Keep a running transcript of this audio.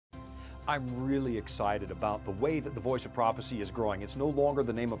I'm really excited about the way that the Voice of Prophecy is growing. It's no longer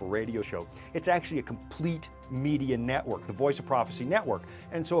the name of a radio show. It's actually a complete media network, the Voice of Prophecy Network.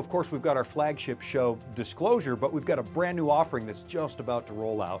 And so, of course, we've got our flagship show, Disclosure, but we've got a brand new offering that's just about to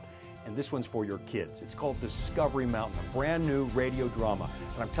roll out. And this one's for your kids. It's called Discovery Mountain, a brand new radio drama.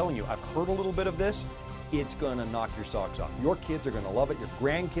 And I'm telling you, I've heard a little bit of this. It's gonna knock your socks off. Your kids are gonna love it, your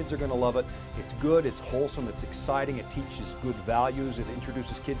grandkids are gonna love it. It's good, it's wholesome, it's exciting, it teaches good values, it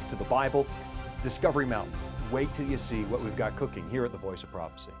introduces kids to the Bible. Discovery Mountain. Wait till you see what we've got cooking here at the Voice of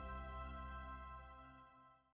Prophecy.